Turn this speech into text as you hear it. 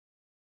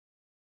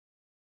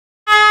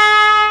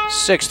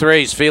Sixth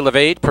race, field of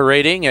 8,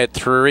 parading at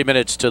 3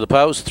 minutes to the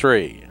post,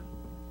 3.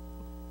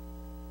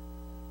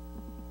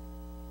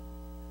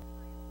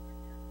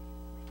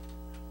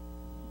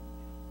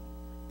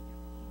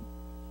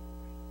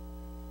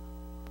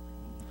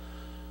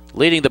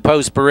 Leading the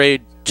post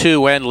parade,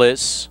 2,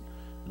 Endless.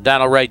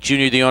 Donald Wright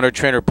Jr., the owner,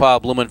 trainer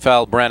Paul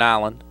Blumenfeld, Brent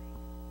Allen.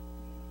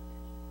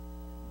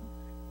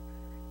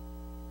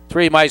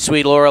 3, My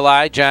Sweet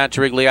Lorelei, John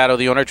Terrigliato,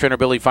 the owner, trainer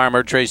Billy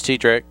Farmer, Trace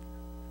Tetrick.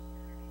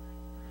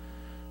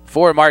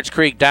 4, March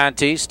Creek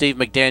Dante, Steve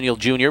McDaniel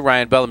Jr.,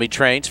 Ryan Bellamy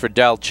trains for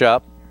Del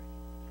Chupp.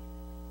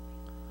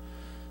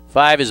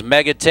 5 is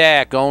Mega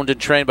Tack, owned and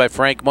trained by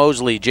Frank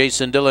Mosley,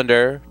 Jason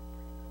Dillander.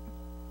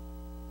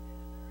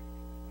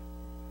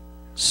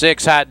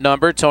 6, Hot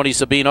Number, Tony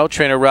Sabino,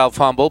 trainer Ralph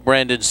Humble,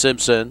 Brandon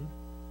Simpson.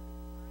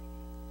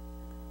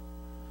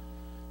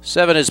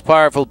 7 is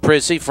Powerful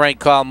Prissy, Frank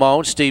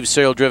Calmone, Steve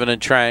Searle, driven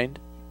and trained.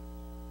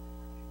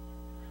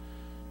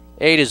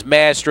 8 is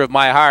Master of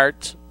My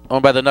Heart,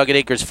 owned by the Nugget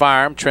Acres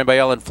Farm, trained by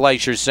Ellen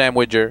Fleischer, Sam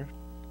Widger.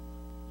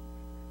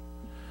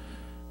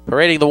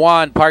 Parading the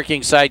 1,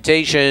 Parking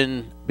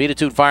Citation,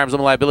 Beatitude Farms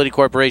Limited Liability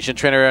Corporation,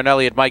 trainer Aaron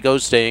Elliott, Mike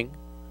Osting.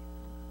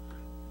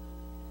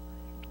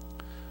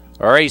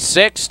 Race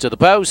 6 to the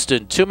post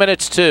in 2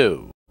 minutes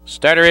 2.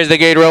 Starter is the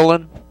gate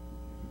rolling.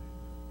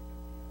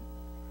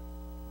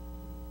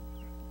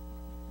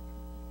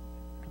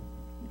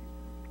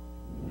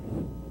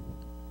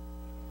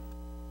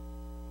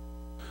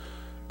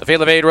 The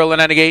field of 8 rolling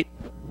on the gate.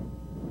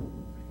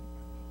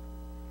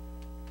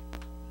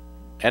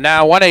 And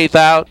now 1/8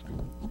 out.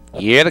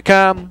 Here they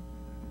come.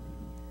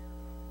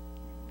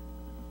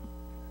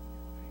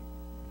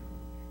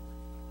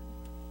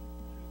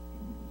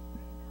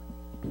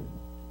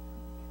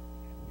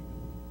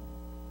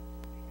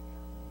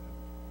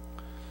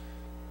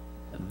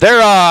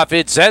 They're off.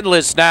 It's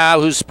Endless now,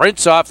 who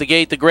sprints off the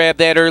gate to grab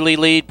that early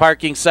lead.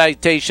 Parking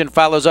Citation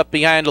follows up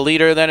behind the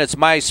leader. Then it's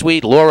My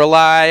Sweet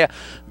Lorelei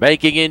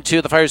making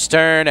into the first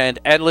turn, and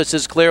Endless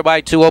is clear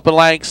by 2 open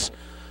lengths.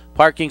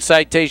 Parking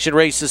Citation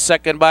races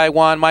second by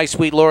 1. My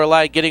Sweet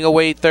Lorelei getting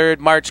away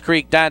third. March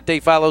Creek Dante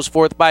follows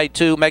fourth by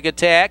 2. Mega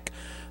Tack.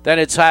 Then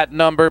it's Hot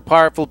Number,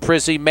 Powerful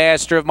Prissy,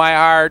 Master of My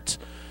Heart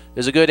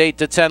is a good 8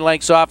 to 10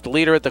 lengths off the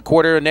leader at the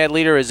quarter, and that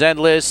leader is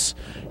Endless.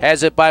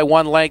 Has it by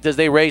 1 length as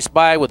they race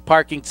by, with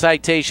Parking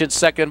Citation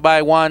second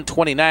by 1,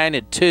 29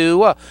 and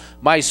 2.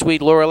 My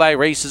Sweet Lorelei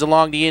races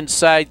along the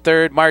inside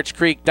third. March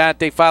Creek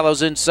Dante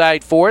follows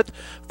inside fourth.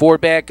 4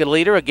 back of the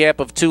leader, a gap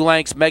of 2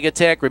 lengths. Mega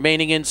Tack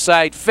remaining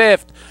inside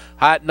fifth.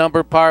 Hot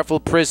Number, Powerful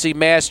Prissy,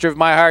 Master of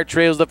My Heart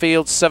trails the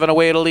field 7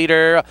 away to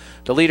leader.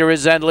 The leader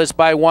is Endless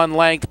by 1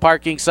 length.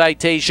 Parking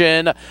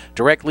Citation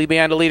directly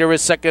behind the leader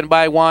is second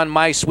by 1.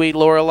 My Sweet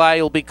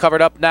Lorelei will be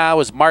covered up now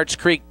as March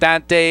Creek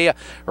Dante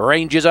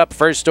ranges up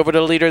first over to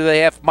the leader of the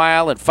half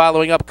mile, and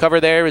following up cover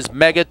there is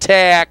Mega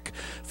Tack.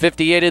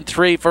 58 and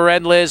 3 for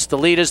Endless. The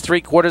lead is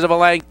 3/4 of a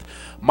length.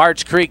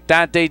 March Creek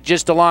Dante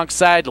just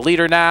alongside the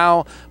leader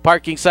now.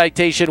 Parking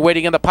Citation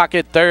waiting in the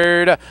pocket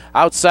third.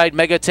 Outside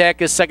Mega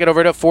Tack is second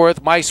over to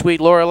fourth. My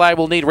Sweet Lorelei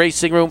will need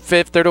racing room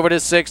fifth. Third over to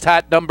sixth.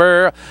 Hot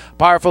Number,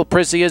 Powerful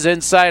Prissy is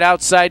inside.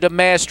 Outside to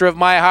Master of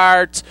My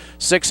Heart.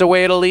 6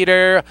 away to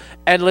leader.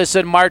 Endless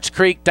and March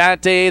Creek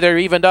Dante. They're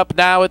evened up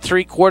now at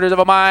 3/4 of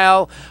a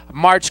mile.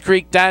 March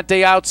Creek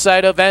Dante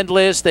outside of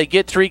Endless. They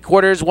get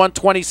 3/4,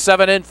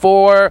 127 and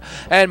 4.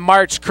 And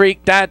March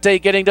Creek Dante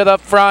getting to the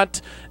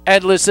front.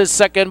 Endless is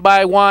second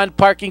by 1.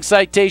 Parking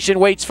Citation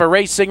waits for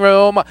racing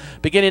room.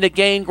 Beginning to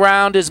gain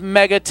ground is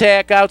Mega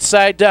Tack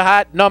outside to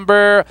Hot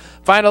Number.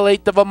 Final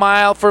 1/8 of a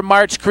mile for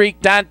March Creek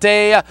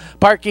Dante.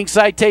 Parking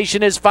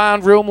Citation is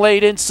found room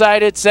late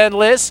inside. It's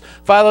Endless,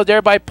 followed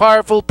there by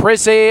Powerful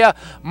Prissy.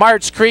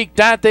 March Creek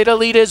Dante to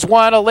lead is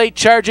 1. A late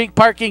charging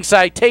Parking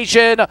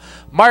Citation.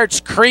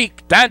 March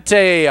Creek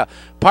Dante.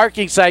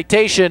 Parking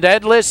Citation,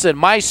 Endless, and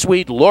My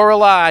Sweet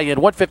Lorelei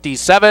in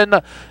 157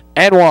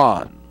 and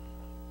 1.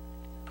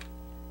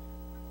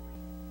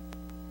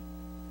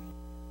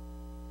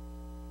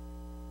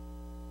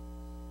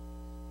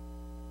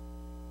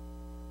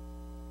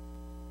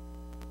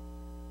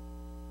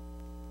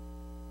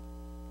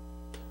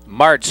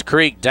 March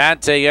Creek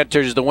Dante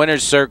enters the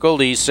winner's circle,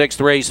 the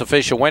 6th race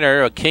official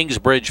winner, a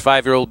Kingsbridge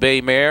 5-year-old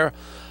bay mare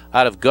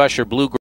out of Gusher Blue.